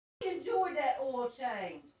oil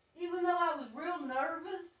change. Even though I was real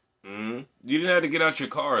nervous. You didn't have to get out your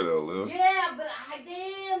car, though, Lou. Yeah, but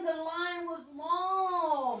damn, the line was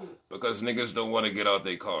long. Because niggas don't want to get out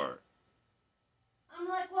their car. I'm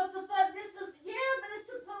like, what the fuck? But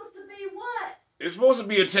it's supposed to be what? It's supposed to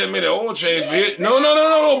be a 10-minute oil change. But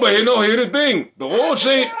no. But here's the thing. The oil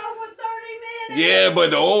change... over 30 minutes. Yeah,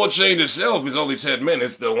 but the oil change itself is only 10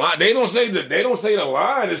 minutes. The line, they don't say the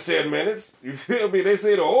line is 10 minutes. You feel me? They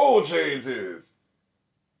say the oil change is.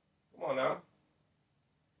 Come on now.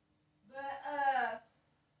 But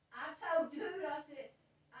I told dude, I said,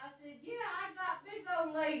 yeah, I got big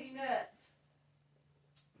old lady nuts.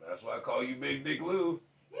 That's why I call you Big Dick Lou.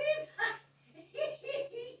 He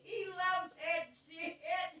loved that shit.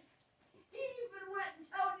 He even went and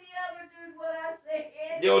told the other dude what I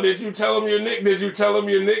said. Yo, did you tell him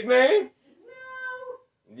your nickname?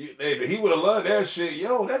 No. Hey, he would have loved that shit.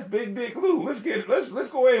 Yo, that's Big Dick Lou. Let's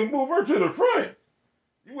go ahead and move her to the front.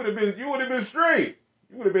 You would have been straight.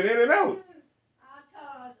 You would have been in and out. I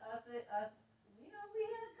said, we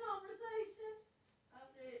had a conversation. I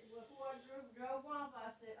said, before I drove off,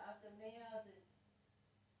 I said, man,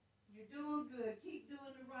 you're doing good. Keep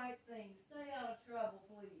doing the right thing. Stay out of trouble,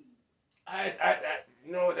 please.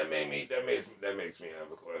 You know what that makes me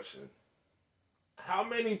have a question. How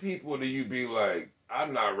many people do you be like,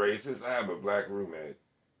 I'm not racist, I have a black roommate?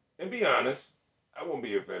 And be honest, I won't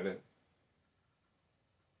be offended.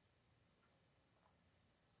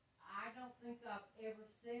 I don't think I've ever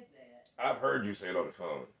said that. I've heard you say it on the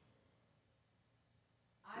phone.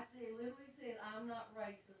 I literally said, I'm not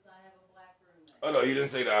racist, I have a black roommate. Oh, no, you didn't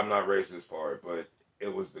say the I'm not racist part, but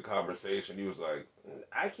it was the conversation. He was like,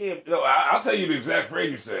 I can't, no, I'll tell you the exact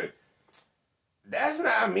phrase you said. That's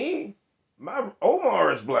not me. My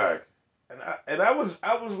Omar is black. And I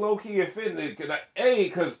was low-key offended,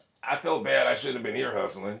 because I felt bad I shouldn't have been ear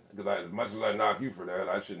hustling, because as much as I knock you for that,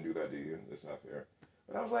 I shouldn't do that to you. That's not fair.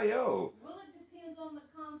 But I was like, yo. Well, it depends on the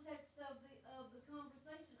context of the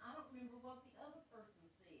conversation. I don't remember what the other person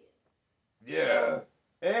said. Yeah.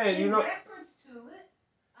 And in reference to it,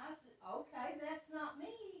 I said, okay, that's not me.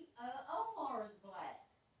 Omar is black.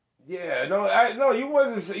 Yeah, no, you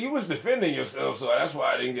was defending yourself, so that's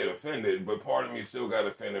why I didn't get offended, but part of me still got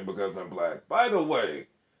offended because I'm black. By the way,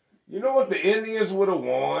 you know what the Indians would have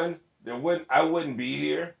won? I wouldn't be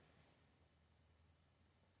here.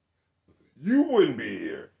 You wouldn't be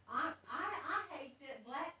here. I hate that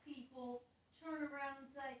black people turn around and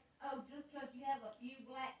say, oh, just because you have a few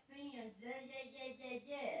black friends, yeah.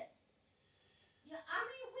 Yeah, I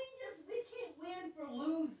mean, we can't win for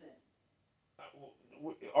losing.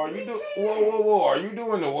 Are you whoa? Are you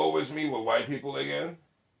doing the woe is me with white people again?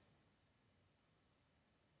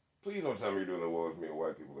 Please don't tell me you're doing the woe is me with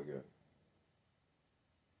white people again.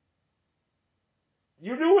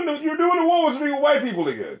 You're doing the woe is me with white people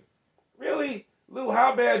again. Really? Lou,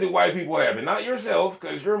 how bad do white people have it? Not yourself,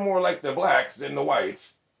 because you're more like the blacks than the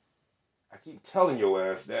whites. I keep telling your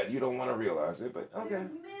ass that. You don't want to realize it, but okay.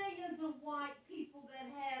 There's millions of white people that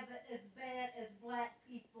have it as bad as black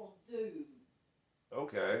people do.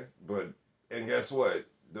 Okay, and guess what?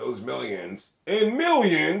 Those millions and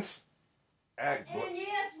millions act. And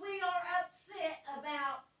yes, we are upset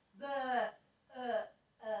about the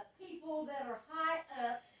people that are high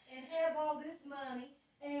up and have all this money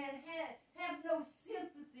and have no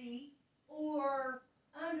sympathy or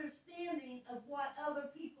understanding of what other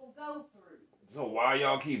people go through. So why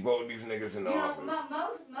y'all keep voting these niggas in the office?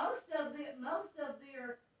 Most of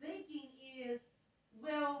their thinking is,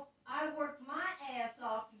 well, I worked my ass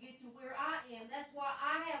off to get to where I am. That's why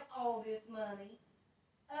I have all this money.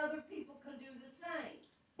 Other people can do the same.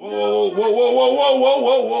 Whoa.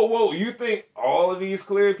 You think all of these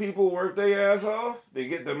clear people work their ass off? They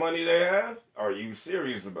get the money they have? Are you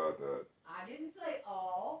serious about that? I didn't say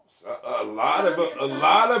all. A lot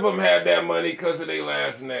of them had that money because of their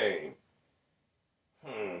last name.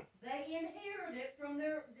 They inherit it from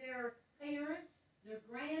their parents, their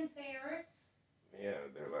grandparents. Yeah,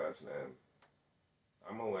 their last name.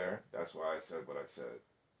 I'm aware. That's why I said what I said.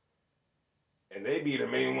 And they be the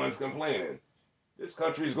main ones complaining. This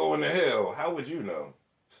country's going to hell. How would you know?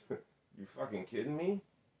 You fucking kidding me?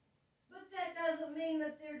 But that doesn't mean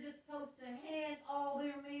that they're just supposed to hand all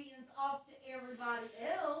their millions off to everybody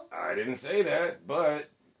else. I didn't say that, but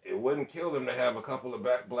it wouldn't kill them to have a couple of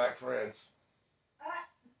black friends.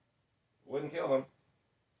 Wouldn't kill them.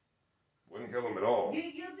 Wouldn't kill them at all.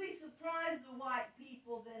 You'd be surprised the white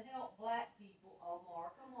people that help black people,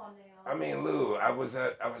 Omar. Come on now. I mean, Lou, I was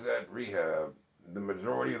at rehab. The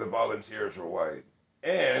majority of the volunteers were white.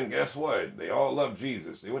 And guess what? They all love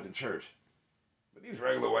Jesus. They went to church. But these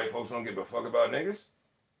regular white folks don't give a fuck about niggas.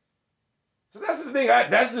 So that's the thing.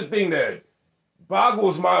 That's the thing that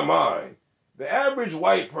boggles my mind. The average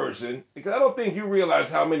white person, because I don't think you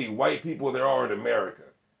realize how many white people there are in America.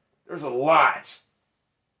 There's a lot.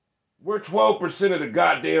 We're 12% of the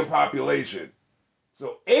goddamn population.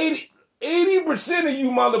 So 80% of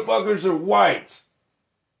you motherfuckers are white.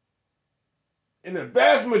 And the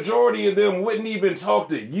vast majority of them wouldn't even talk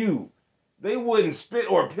to you. They wouldn't spit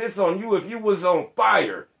or piss on you if you was on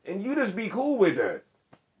fire. And you just be cool with that.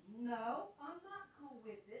 No, I'm not cool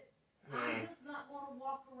with it. I'm just not going to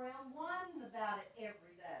walk around whining about it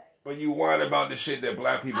every day. But you whine about the shit that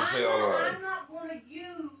black people say online. I'm not going to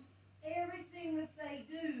use everything that they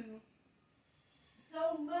do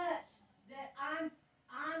so much that I'm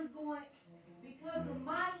going, because of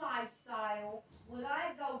my lifestyle, what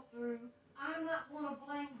I go through, I'm not going to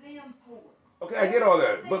blame them for it. Okay, I get all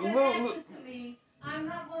that. But Lou, to me, I'm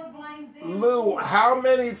not going to blame them. Lou, how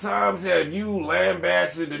many times have you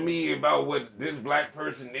lambasted to me about what this black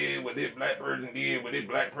person did, what this black person did, what this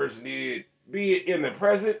black person did, be it in the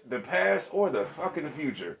present, the past, or the fucking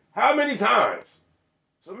future? How many times?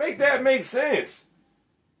 So make that make sense.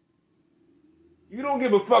 You don't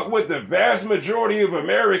give a fuck what the vast majority of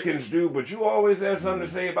Americans do, but you always have something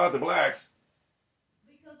to say about the blacks.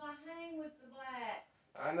 Because I hang with the blacks.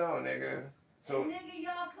 I know, nigga. So, and nigga,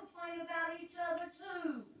 y'all complain about each other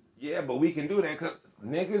too. Yeah, but we can do that because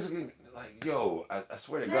niggas can, like, yo, I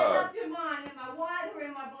swear to Make God. up your mind, am I white or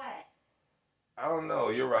am I black? I don't know.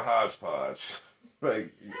 You're a hodgepodge.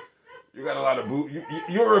 Like, you got a lot of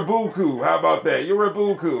you're a buku. How about that? You're a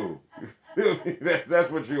buku.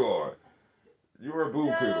 That's what you are. You're a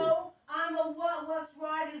buku. No, I'm a what's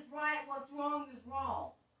right is right, what's wrong is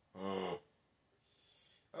wrong.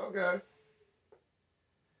 Okay.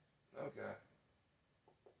 Okay.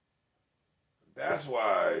 That's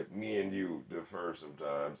why me and you differ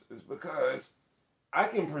sometimes. It's because I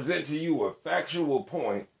can present to you a factual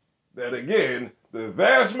point that, again, the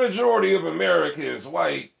vast majority of America is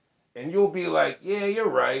white, and you'll be like, yeah, you're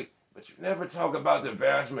right, but you never talk about the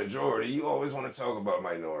vast majority. You always want to talk about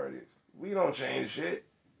minorities. We don't change shit.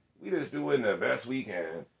 We just doing the best we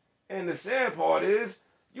can. And the sad part is,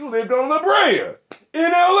 you lived on La Brea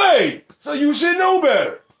in L.A., so you should know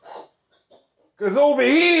better. Because over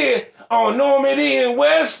here on Normandy and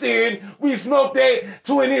West End, we smoke that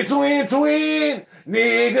twin,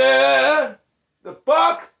 nigga. The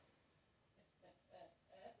fuck?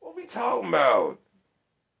 What we talking about?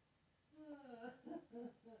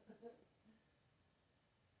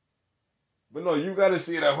 But no, you gotta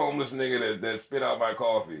see that homeless nigga that spit out my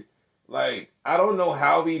coffee. Like, I don't know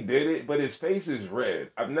how he did it, but his face is red.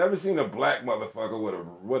 I've never seen a black motherfucker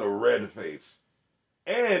with a red face.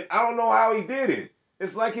 And I don't know how he did it.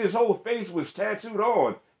 It's like his whole face was tattooed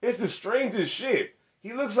on. It's the strangest shit.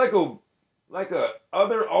 He looks like a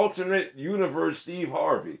other alternate universe Steve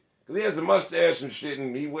Harvey. Because he has a mustache and shit,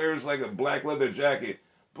 and he wears like a black leather jacket.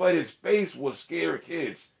 But his face will scare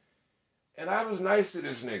kids. And I was nice to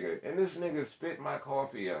this nigga, and this nigga spit my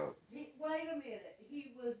coffee out. Wait a minute.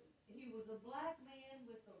 He was a black man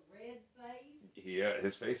with a red face? Yeah,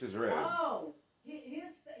 his face is red. Oh, his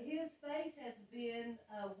face has been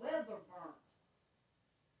weather burnt.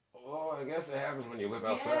 Oh, I guess it happens when you live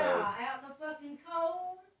outside. Yeah, out in the fucking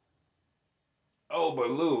cold. Oh, but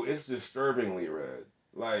Lou, it's disturbingly red.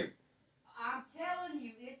 Like, I'm telling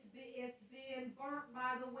you, it's been burnt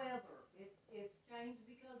by the weather. It's changed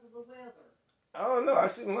because of the weather. I don't know.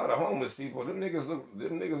 I've seen a lot of homeless people. Them niggas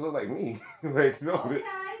look like me. Like, no. Okay,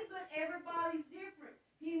 but everybody's different.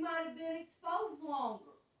 He might have been exposed longer.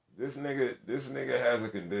 This nigga has a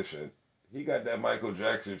condition. He got that Michael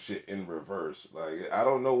Jackson shit in reverse. Like, I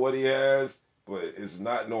don't know what he has, but it's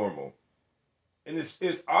not normal. And it's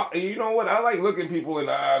you know what? I like looking people in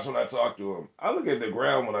the eyes when I talk to him. I look at the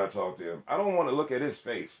ground when I talk to him. I don't want to look at his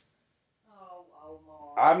face.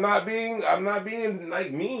 I'm not being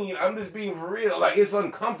like mean. I'm just being for real. Like, it's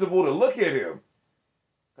uncomfortable to look at him.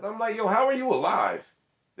 And I'm like, yo, how are you alive?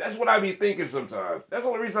 That's what I be thinking sometimes. That's the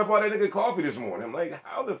only reason I bought that nigga coffee this morning. I'm like,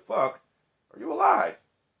 how the fuck are you alive?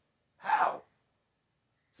 How?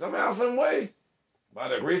 Somehow, some way. By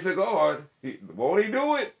the grace of God. Won't he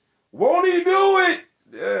do it? Won't he do it?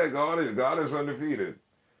 Yeah, God is undefeated.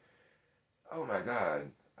 Oh my God.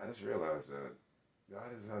 I just realized that.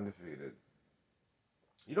 God is undefeated.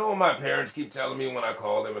 You know what my parents keep telling me when I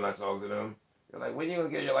call them and I talk to them? They're like, when you going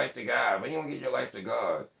to get your life to God? When you going to get your life to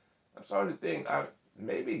God? I'm starting to think,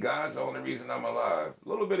 maybe God's the only reason I'm alive. A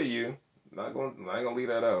little bit of you. I ain't going to leave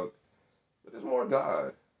that out. But there's more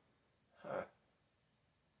God. Huh.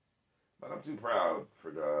 But I'm too proud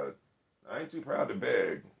for God. I ain't too proud to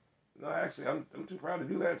beg. No, actually, I'm too proud to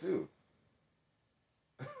do that too.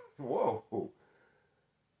 Whoa.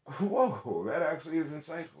 Whoa, that actually is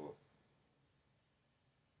insightful.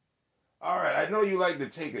 Alright, I know you like to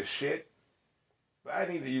take a shit, but I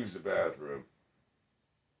need to use the bathroom.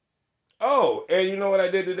 Oh, and you know what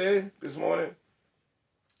I did today, this morning?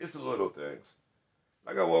 It's the little things.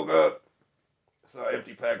 Like I woke up, saw an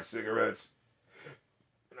empty pack of cigarettes,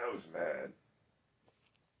 and I was mad.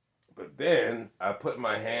 But then I put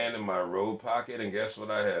my hand in my robe pocket, and guess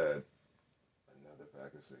what I had? Another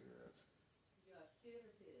pack of cigarettes. You got shit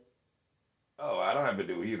or piss? Oh, I don't have to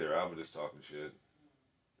do either. I was just talking shit.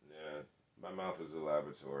 Yeah, my mouth is a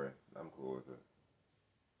laboratory. I'm cool with it.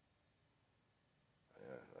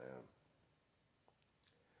 Yeah, I am.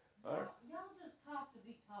 All right. Y'all just talk to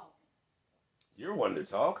be talking. You're one to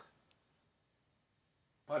talk.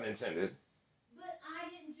 Pun intended. But I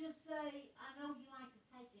didn't just say, I know you like to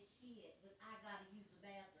take a shit, but I gotta use the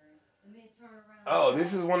bathroom, and then turn around. Oh,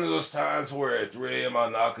 this is one of those times where at 3 a.m.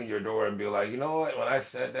 I'll knock on your door and be like, you know what? When I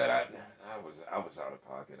said that, I was out of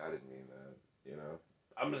pocket. I didn't mean that. You know,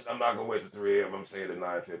 I'm not gonna wait to 3 a.m. I'm saying at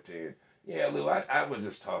 9:15. Yeah, Lou, I was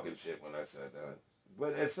just talking shit when I said that.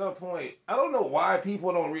 But at some point, I don't know why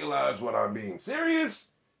people don't realize when I'm being serious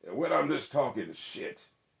and when I'm just talking shit.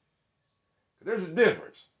 There's a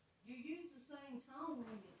difference. You used the same tone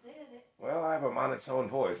when you said it. Well, I have a monotone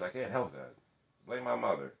voice. I can't help that. Blame my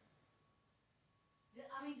mother.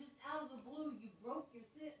 I mean, just out of the blue, you broke your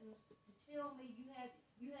sentence to tell me you had to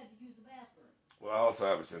use the bathroom. Well, I also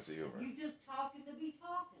have a sense of humor. You just talking to be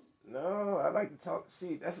talking. No, I like to talk.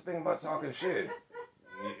 See, that's the thing about talking shit.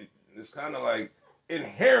 It's kind of like,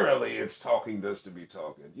 inherently, it's talking just to be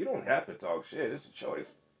talking. You don't have to talk shit. It's a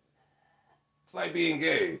choice. It's like being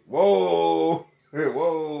gay. Whoa.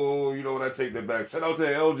 Whoa. You know what? I take that back. Shout out to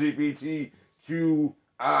the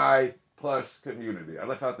LGBTQI plus community. I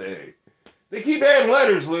left out the A. They keep adding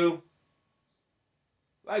letters, Lou.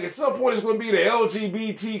 Like, at some point, it's going to be the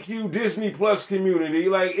LGBTQ Disney plus community.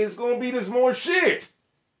 Like, it's going to be this more shit.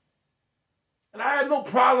 And I had no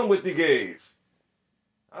problem with the gays.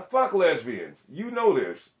 I fuck lesbians. You know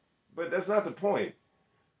this. But that's not the point.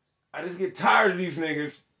 I just get tired of these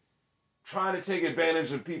niggas trying to take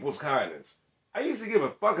advantage of people's kindness. I used to give a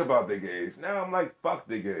fuck about the gays. Now I'm like, fuck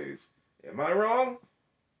the gays. Am I wrong?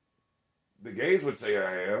 The gays would say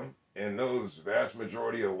I am. And those vast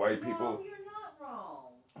majority of white people... No, you're not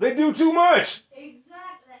wrong. They do too much.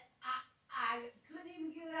 Exactly. I couldn't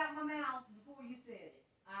even get it out of my mouth before you said it.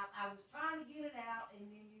 I was trying to get it out, and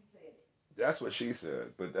then you said it. That's what she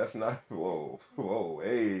said, but that's not... Whoa,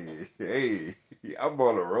 hey. I'm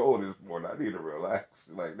on the road this morning. I need to relax.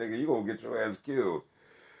 Like, nigga, you gonna get your ass killed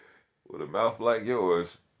with a mouth like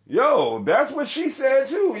yours. Yo, that's what she said,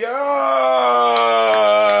 too. Yo!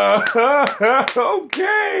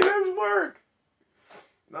 Okay, let's work.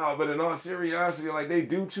 No, but in all seriousity, like, they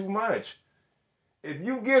do too much. If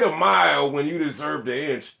you get a mile when you deserve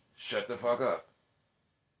the inch, shut the fuck up.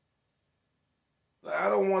 I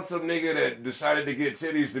don't want some nigga that decided to get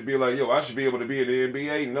titties to be like, yo, I should be able to be in the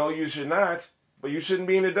NBA. No, you should not. But you shouldn't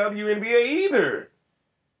be in the WNBA either.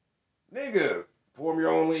 Nigga, form your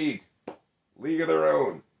own league. League of their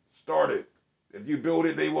own. Start it. If you build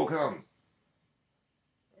it, they will come.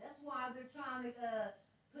 That's why they're trying to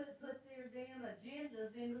put their damn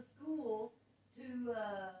agendas in the schools to,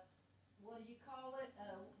 what do you call it?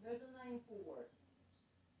 There's a name for it.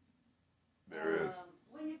 There is.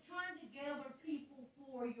 When you're trying to gather people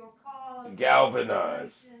for your cause.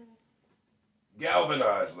 Galvanize.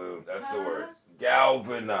 Galvanize, Lou. That's the word.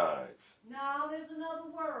 Galvanize. No, there's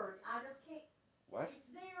another word. I just can't. What? It's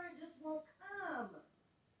there, it just won't come.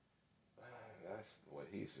 That's what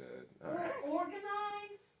he said. All right.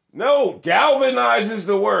 Organize? No, galvanize is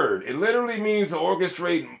the word. It literally means to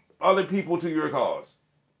orchestrate other people to your cause.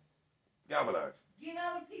 Galvanize. Get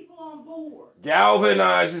other people on board.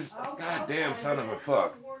 Galvanize is... Okay, goddamn son of a that's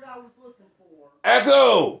fuck. the word I was looking for.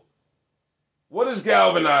 Echo! What does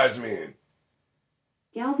galvanize mean?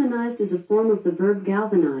 Galvanized is a form of the verb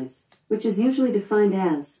galvanize, which is usually defined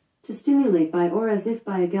as to stimulate by or as if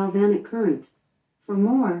by a galvanic current. For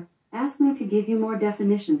more, ask me to give you more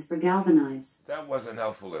definitions for galvanize. That wasn't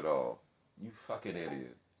helpful at all. You fucking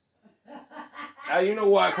idiot. Now you know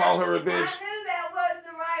why I call her a bitch? I knew that wasn't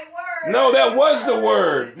the right word. No, that was the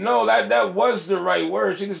word. No, that was the right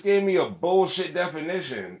word. She just gave me a bullshit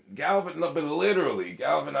definition. But literally,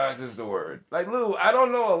 galvanize is the word. Like, Lou, I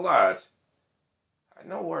don't know a lot. I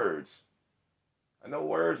know words. I know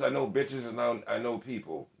words, I know bitches, and I know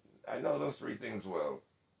people. I know those three things well.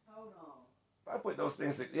 Hold on. If I put those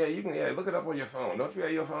things, you can look it up on your phone. Don't you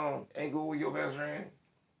have your phone? Ain't Google your best friend?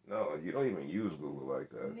 No, you don't even use Google like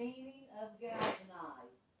that. Meaning of galvanize.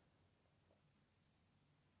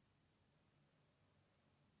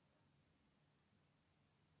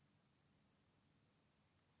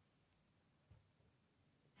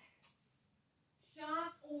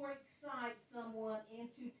 or excite someone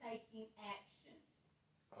into taking action.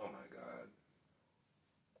 Oh my God.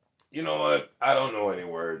 You know what? I don't know any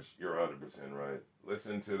words. You're 100% right.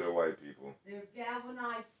 Listen to the white people. There's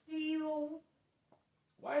galvanized steel.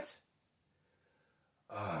 What?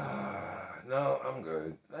 No, I'm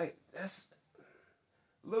good. Like, that's...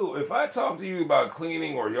 Lou, if I talk to you about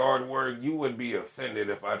cleaning or yard work, you would be offended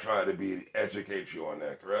if I tried to educate you on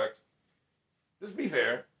that, correct? Just be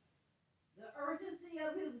fair. The urgency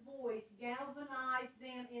of his voice galvanized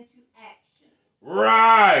them into action.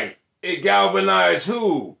 Right. It galvanized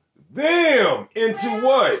who? Them into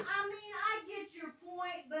what? I mean, I get your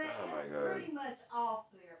point, but it's pretty much off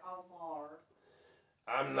there, Omar.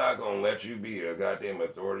 I'm not going to let you be a goddamn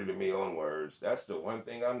authority to me on words. That's the one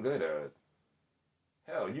thing I'm good at.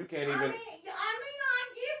 Hell, you can't even... I give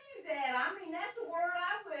you that. I mean, that's a word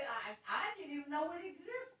I didn't even know it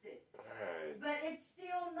existed. Right. But it's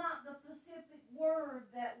still not the Pacific word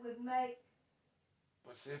that would make...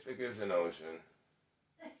 Pacific is an ocean.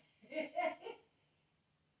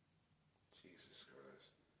 Jesus Christ.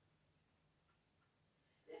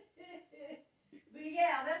 But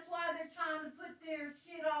yeah, that's why they're trying to put their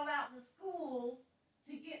shit all out in the schools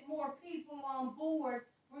to get more people on board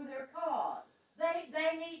for their cause.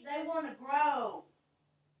 They want to grow.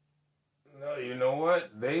 No, you know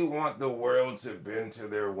what? They want the world to bend to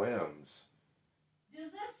their whims.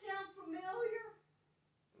 Does that sound familiar?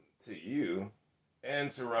 To you and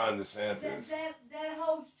to Ron DeSantis. That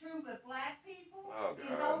holds true with black people. Oh,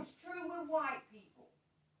 God. It holds true with white people.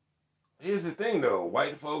 Here's the thing, though.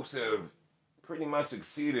 White folks have pretty much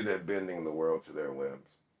succeeded at bending the world to their whims.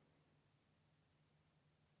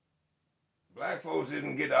 Black folks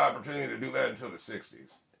didn't get the opportunity to do that until the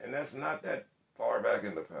 60s. And that's not that far back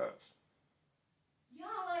in the past.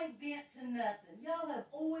 Y'all ain't bent to nothing. Y'all have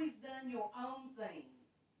always done your own thing.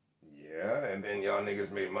 Yeah, and then y'all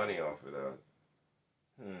niggas made money off of that.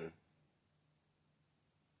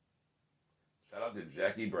 Shout out to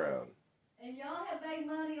Jackie Brown. And y'all have made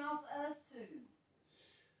money off us too.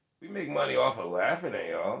 We make money off of laughing at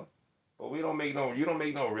y'all. But you don't make no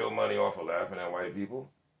real money off of laughing at white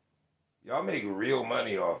people. Y'all make real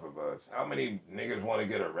money off of us. How many niggas want to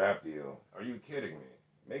get a rap deal? Are you kidding me?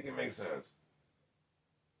 Make it make sense.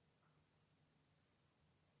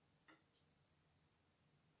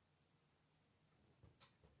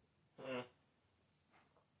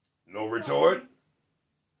 No retort?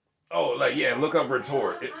 Oh, like, yeah, look up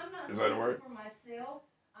retort. I'm not Is that a word? for myself.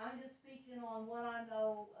 I'm just speaking on what I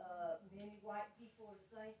know many white people are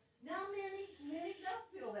saying. Now, many don't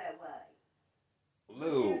feel that way.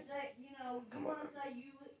 Lou. You want to say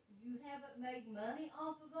you haven't made money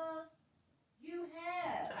off of us? You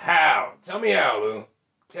have. How? Tell me how, Lou.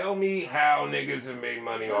 Tell me how niggas have made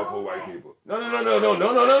money off of white people.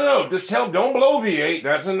 No. Just don't bloviate.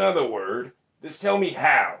 That's another word. Just tell me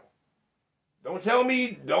how. Don't tell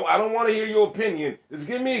me, I don't want to hear your opinion. Just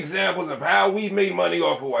give me examples of how we've made money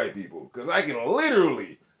off of white people. Because I can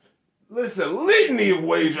literally list a litany of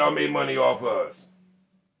ways y'all made money off of us.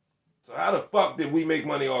 So how the fuck did we make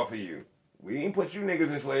money off of you? We ain't put you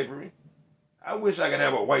niggas in slavery. I wish I could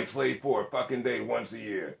have a white slave for a fucking day once a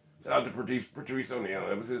year. Shout out to Patrice O'Neal.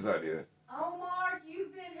 That was his idea. Omar,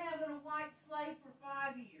 you've been having a white slave for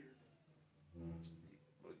 5 years.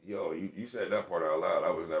 Yo, you said that part out loud.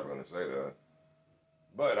 I was never going to say that.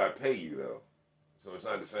 But I pay you, though. So it's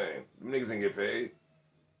not the same. Them niggas didn't get paid.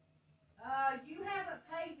 You haven't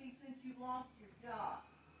paid me since you lost your job.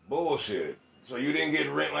 Bullshit. So you didn't get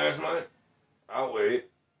rent last month? I'll wait.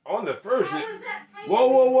 On the first... How was that paid?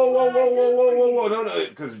 Whoa. No.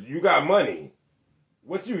 Because you got money.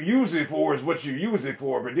 What you use it for is what you use it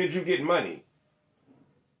for, but did you get money?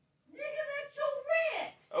 Nigga, that's your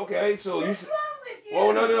rent. Okay, so What's wrong with you?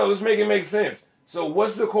 Oh, no. Let's make it make sense. So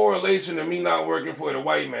what's the correlation to me not working for the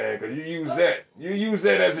white man? Because you use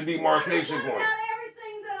that as a demarcation What point. about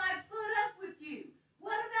everything that I put up with you?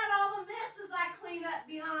 What about all the messes I clean up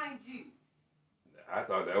behind you? I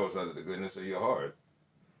thought that was under the goodness of your heart.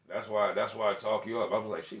 That's why I talk you up. I was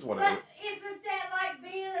like, she's one of But isn't that like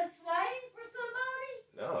being a slave for somebody?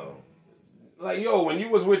 No. Like, yo, when you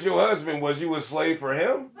was with your husband, was you a slave for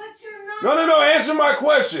him? But you're not. No. Answer my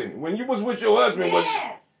question. When you was with your husband,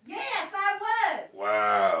 Yes, I was.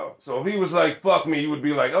 Wow. So if he was like, fuck me, you would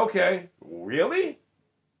be like, okay, really?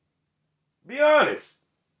 Be honest.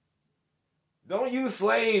 Don't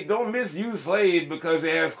misuse slave because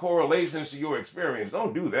it has correlations to your experience.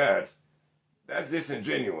 Don't do that. That's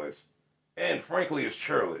disingenuous. And frankly, it's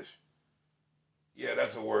churlish. Yeah,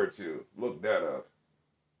 that's a word too. Look that up.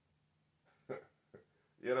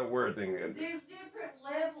 Yeah, that word thing. There's different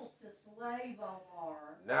levels to slave, Omar.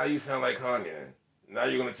 Now you sound like Kanye. Now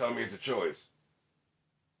you're going to tell me it's a choice.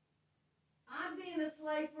 I'm being a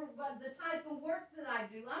slave for the type of work that I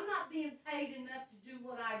do. I'm not being paid enough to do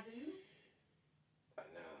what I do. I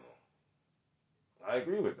know. I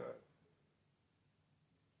agree with that.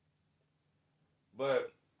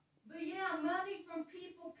 But yeah, money from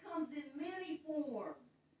people comes in many forms.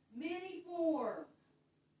 Many forms.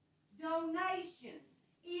 Donation,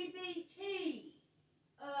 EBT,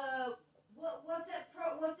 what's that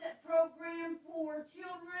program for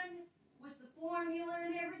children with the formula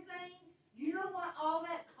and everything? You know what all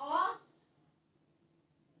that costs?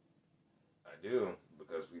 I do,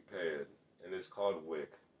 because we pay it, and it's called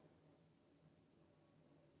WIC.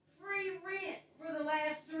 Free rent for the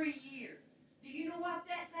last 3 years. Do you know what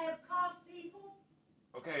that have cost people?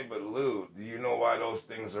 Okay, but Lou, do you know why those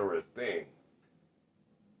things are a thing?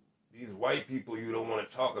 These white people you don't want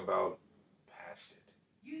to talk about, past it.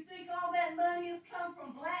 You think all that money has come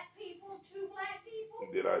from black people to black people?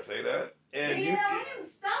 Did I say that? And you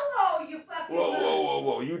stole all your fucking money.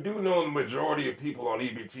 Whoa. You do know the majority of people on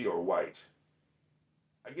EBT are white.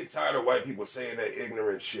 I get tired of white people saying that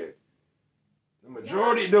ignorant shit. The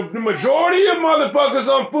majority of motherfuckers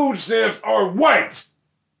on food stamps are white.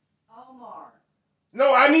 Omar.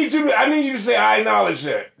 No, I need you to say I acknowledge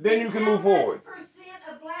that. Then you can move forward. How much percent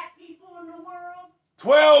of black people in the world?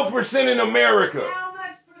 12% in America. How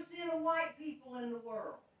much percent of white people in the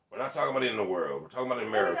world? We're not talking about it in the world. We're talking about in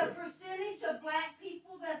America. For the percentage of black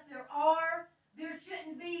people that there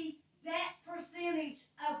shouldn't be that percentage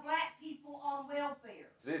of black people on welfare.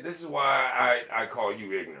 See, this is why I call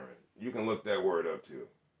you ignorant. You can look that word up too.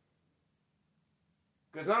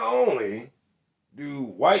 Because not only do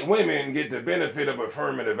white women get the benefit of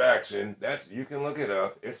affirmative action, you can look it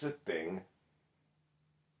up, it's a thing.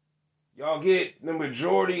 Y'all get the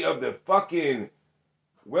majority of the fucking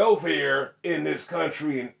welfare in this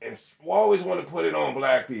country and always want to put it on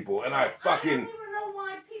black people. And I don't even know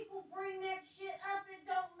why people bring that shit up. It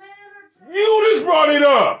don't matter to You just brought it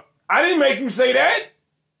up. I didn't make you say that.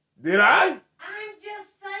 Did I? I'm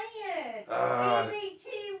just saying.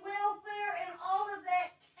 EBT, welfare, and all of that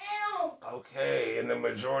counts. Okay, and the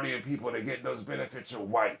majority of people that get those benefits are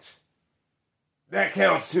white. That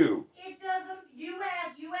counts too. It doesn't. You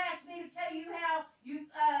asked me to tell you how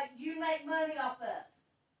you make money off us,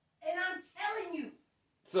 and I'm telling you.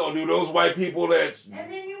 So do those white people that?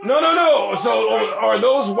 No. So are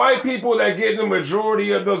those white people that get the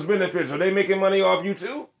majority of those benefits? Are they making money off you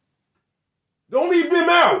too? Don't leave them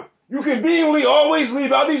out. You can always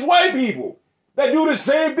leave out these white people that do the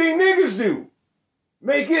same thing niggas do.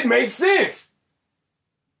 Make it make sense.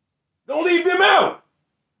 Don't leave them out.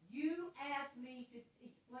 You asked me to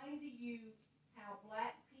explain to you how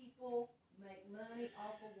black people make money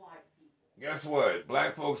off of white people. Guess what?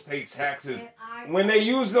 Black folks pay taxes. When they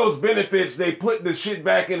use those benefits, they put the shit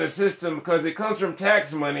back in the system because it comes from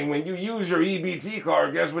tax money. When you use your EBT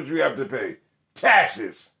card, guess what you have to pay?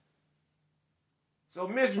 Taxes. So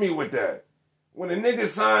miss me with that. When a nigga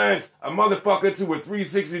signs a motherfucker to a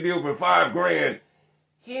 360 deal for $5,000,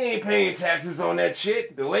 he ain't paying taxes on that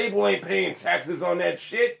shit. The label ain't paying taxes on that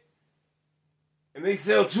shit. And they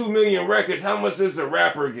sell 2 million records. How much does a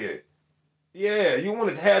rapper get? Yeah, you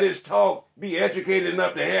want to have this talk, be educated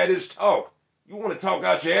enough to have this talk. You want to talk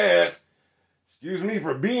out your ass. Excuse me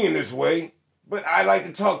for being this way, but I like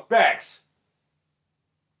to talk facts.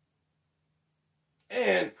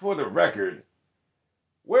 And for the record,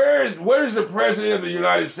 where does the President of the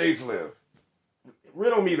United States live?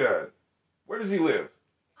 Riddle me that. Where does he live?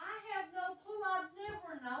 I have no clue. I've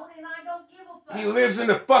never known, and I don't give a fuck. He lives in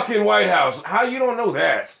the fucking White House. How you don't know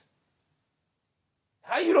that?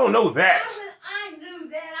 How you don't know that? I knew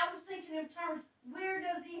that. I was thinking in terms, where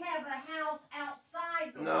does he have a house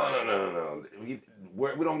outside the No. We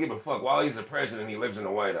don't give a fuck. While he's the president, he lives in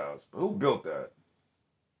the White House. But who built that?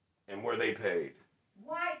 And were they paid?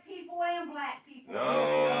 White people and black people.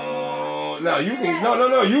 No, you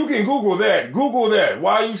can Google that. Google that.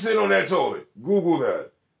 Why are you sitting on that toilet? Google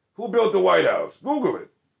that. Who built the White House? Google it.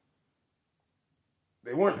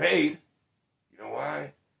 They weren't paid. You know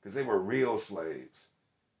why? Because they were real slaves.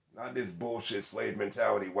 Not this bullshit slave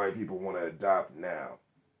mentality white people want to adopt now.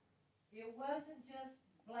 It wasn't just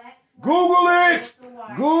black slaves. Google it!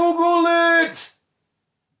 Google it!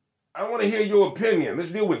 I want to hear your opinion.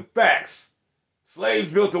 Let's deal with facts.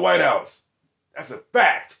 Slaves built the White House. That's a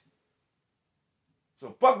fact.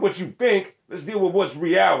 So fuck what you think. Let's deal with what's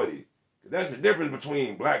reality. That's the difference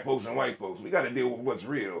between black folks and white folks. We got to deal with what's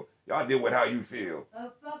real. Y'all deal with how you feel.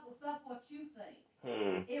 Fuck what you think.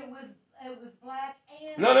 It was black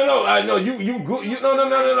and... No. I know you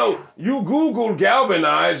Googled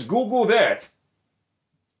galvanized. Google that.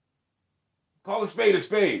 Call a spade a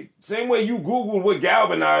spade. Same way you Googled what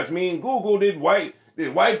galvanized mean. Google did white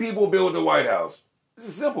people build the White House? This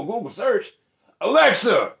is simple Google search.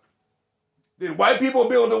 Alexa, did white people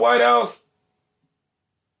build the White House?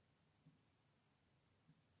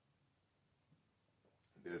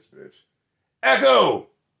 This bitch. Echo,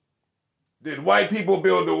 did white people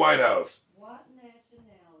build the White House? What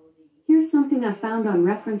nationality? Here's something I found on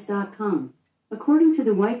reference.com. According to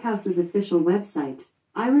the White House's official website,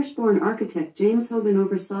 Irish-born architect James Hoban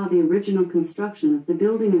oversaw the original construction of the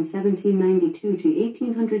building in 1792 to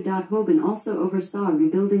 1800. Hoban also oversaw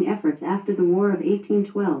rebuilding efforts after the War of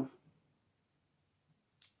 1812.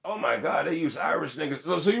 Oh my God, they use Irish niggas.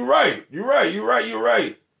 So you're right. You're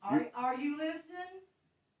right. Are you listening?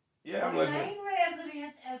 Yeah, I'm the listening. main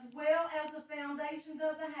residence as well as the foundations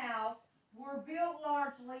of the house were built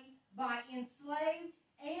largely by enslaved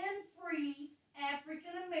and free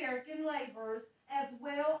African American laborers as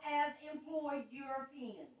well as employed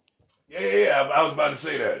Europeans. Yeah. I was about to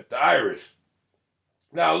say that. The Irish.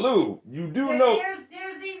 Now, Lou, you do know.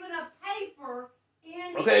 There's even a paper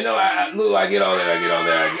in. Okay, no, Lou, I get all that. I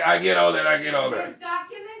get all that. There's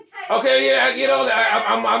documentation. Okay, yeah, I get all that.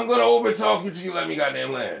 I'm gonna overtalk you till you let me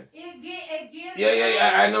goddamn land. It gives.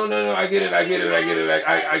 Yeah. I know. I get it. I get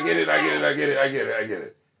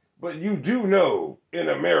it. But you do know in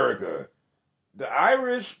America, the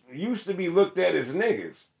Irish used to be looked at as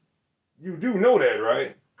niggas. You do know that,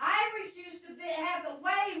 right? Irish used to have it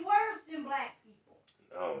way worse than black people.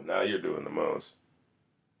 Oh, now you're doing the most.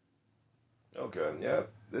 Okay, yeah,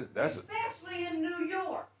 that's. Especially in New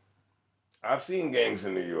York. I've seen gangs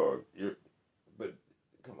in New York. But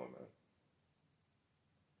come on, man.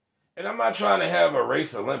 And I'm not trying to have a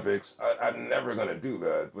race Olympics. I'm never gonna do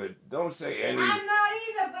that. But don't say any. I'm not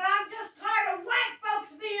either. But I'm just tired of white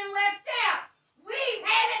folks being left out. We've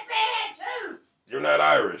had it bad too. You're not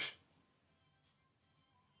Irish.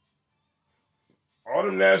 All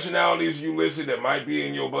the nationalities you listed that might be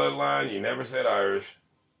in your bloodline, you never said Irish.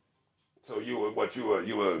 So you a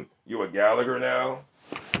Gallagher now?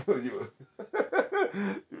 That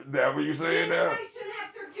what you saying now? Generation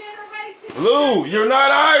after generation. Lou, you're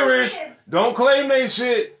not Irish. Don't claim they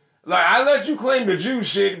shit. Like, I let you claim the Jew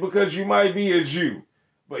shit because you might be a Jew.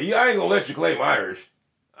 But I ain't gonna let you claim Irish.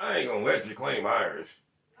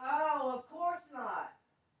 Oh, of course not.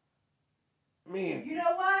 I mean, You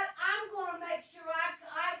know what? I'm going to make sure I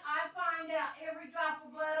find out every drop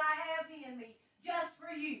of blood I have in me just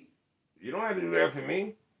for you. you don't have to do that for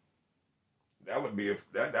me. That would be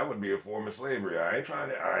a form of slavery. I ain't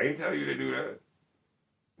tell you to do that.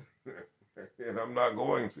 And I'm not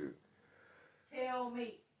going to. Tell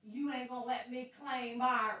me, you ain't going to let me claim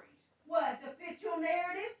Irish. What, to fit your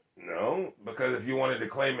narrative? No, because if you wanted to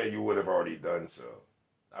claim it, you would have already done so.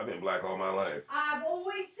 I've been black all my life. I've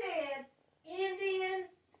always said Indian,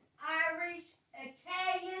 Irish,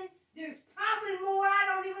 Italian. There's probably more I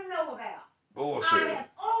don't even know about. Bullshit. I have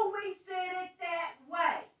always said it that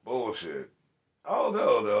way. Bullshit.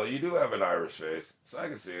 Although, though, you do have an Irish face, so I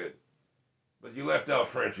can see it. But you left out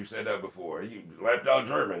French. You said that before. You left out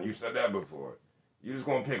German. You said that before. You just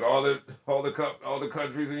gonna pick all the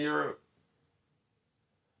countries in Europe?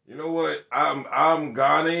 You know what? I'm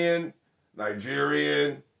Ghanaian,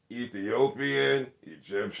 Nigerian, Ethiopian,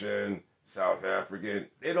 Egyptian, South African.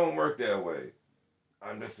 They don't work that way.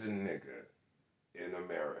 I'm just a nigga in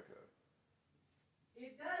America.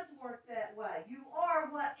 It does work that way. You are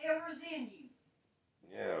whatever's in you.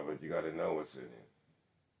 Yeah, but you gotta know what's in you.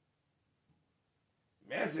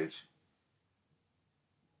 Message.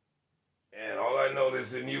 And all I know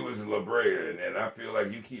that's in you is La Brea, and I feel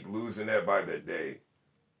like you keep losing that by the day.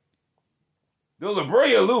 The La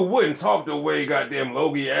Brea Lou wouldn't talk the way goddamn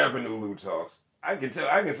Logie Avenue Lou talks. I can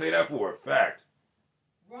say that for a fact.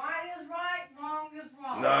 Right is right, wrong is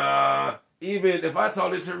wrong. Nah, even if I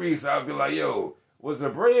talked to Teresa, I'd be like, yo, was La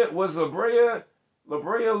Brea Lou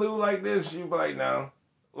like this? She'd be like, no.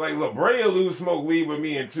 Like La Brea Lou smoked weed with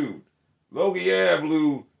me and Toot. Logie Ave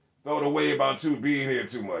Lou felt a way about Toot being here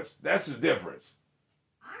too much. That's the difference.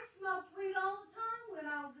 I smoked weed all the time when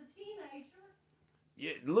I was a teenager.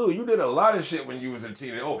 Yeah, Lou, you did a lot of shit when you was a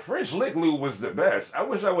teenager. Oh, French Lick Lou was the best. I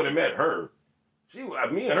wish I would have met her.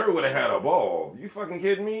 Me and her would have had a ball. You fucking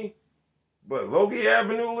kidding me? But Logie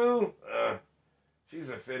Avenue Lou, she's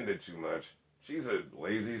offended too much. She's a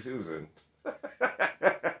lazy Susan.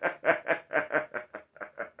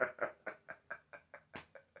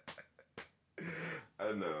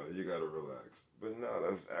 I know, you gotta relax. But no,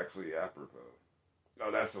 that's actually apropos.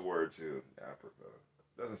 Oh, that's a word too, apropos.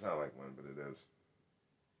 Doesn't sound like one, but it is.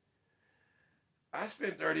 I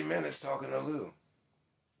spent 30 minutes talking to Lou.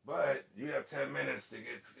 But you have 10 minutes to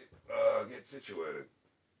get situated.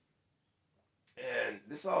 And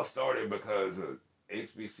this all started because of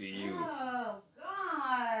HBCU. Oh,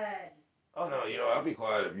 God. Oh no, I'll be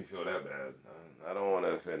quiet if you feel that bad. I don't want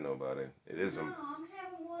to offend nobody. It No, isn't. I'm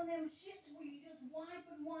having one of them shits where you just wipe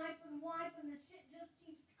and wipe and wipe and the shit just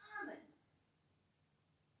keeps coming.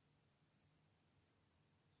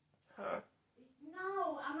 Huh?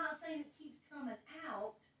 No, I'm not saying it keeps coming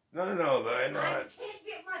out. No. I can't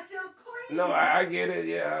get myself clean. No, I get it.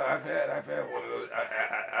 Yeah, I've had one of those.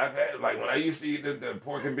 I've had like when I used to eat the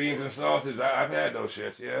pork and beans and sausage. I've had those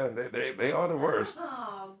shits. Yeah, they are the worst.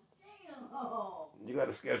 Oh, damn. You got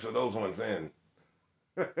to schedule those ones in.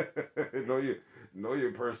 know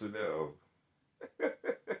your personnel.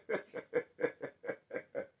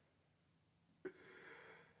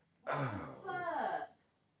 Fuck.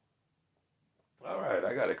 All right,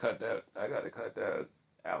 I gotta cut that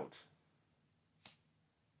out.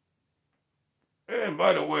 And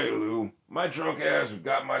by the way, Lou, my drunk ass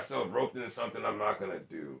got myself roped into something I'm not gonna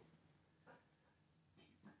do.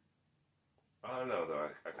 I don't know though.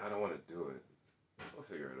 I kind of want to do it. We'll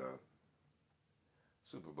figure it out.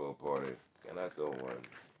 Super Bowl party. Can I throw one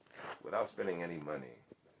without spending any money?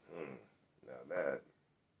 Now that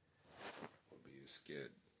would be a skid.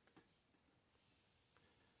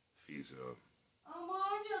 Fizo.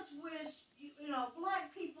 I just wish,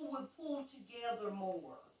 black people would pull together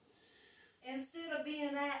more instead of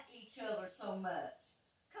being at each other so much.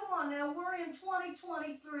 Come on now, we're in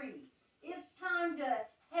 2023. It's time to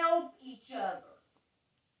help each other.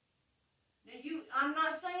 Now I'm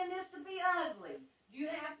not saying this to be ugly. You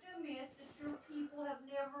have to admit that your people have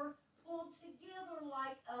never pulled together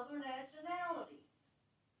like other nationalities.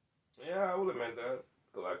 Yeah, I will admit that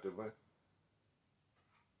collectively.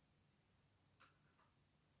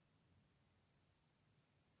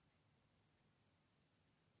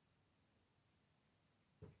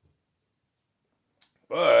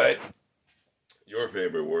 But your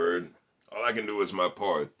favorite word, all I can do is my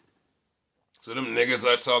part. So them niggas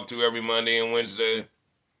I talk to every Monday and Wednesday,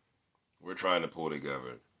 we're trying to pull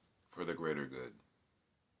together for the greater good.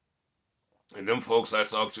 And them folks I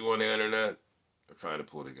talk to on the internet are trying to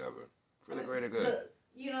pull together for the greater good.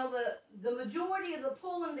 The majority of the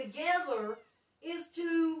pulling together is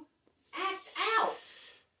to act out.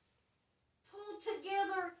 Pull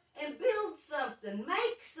together and build something.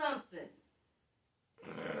 Make something.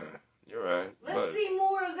 You're right. Let's see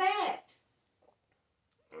more of that.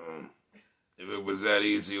 If it was that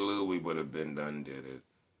easy, Lou, we would have been done did it.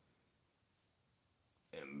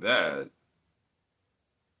 And that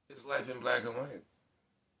is life in black and white.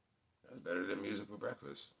 That's better than music for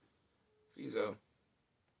breakfast. Fizo.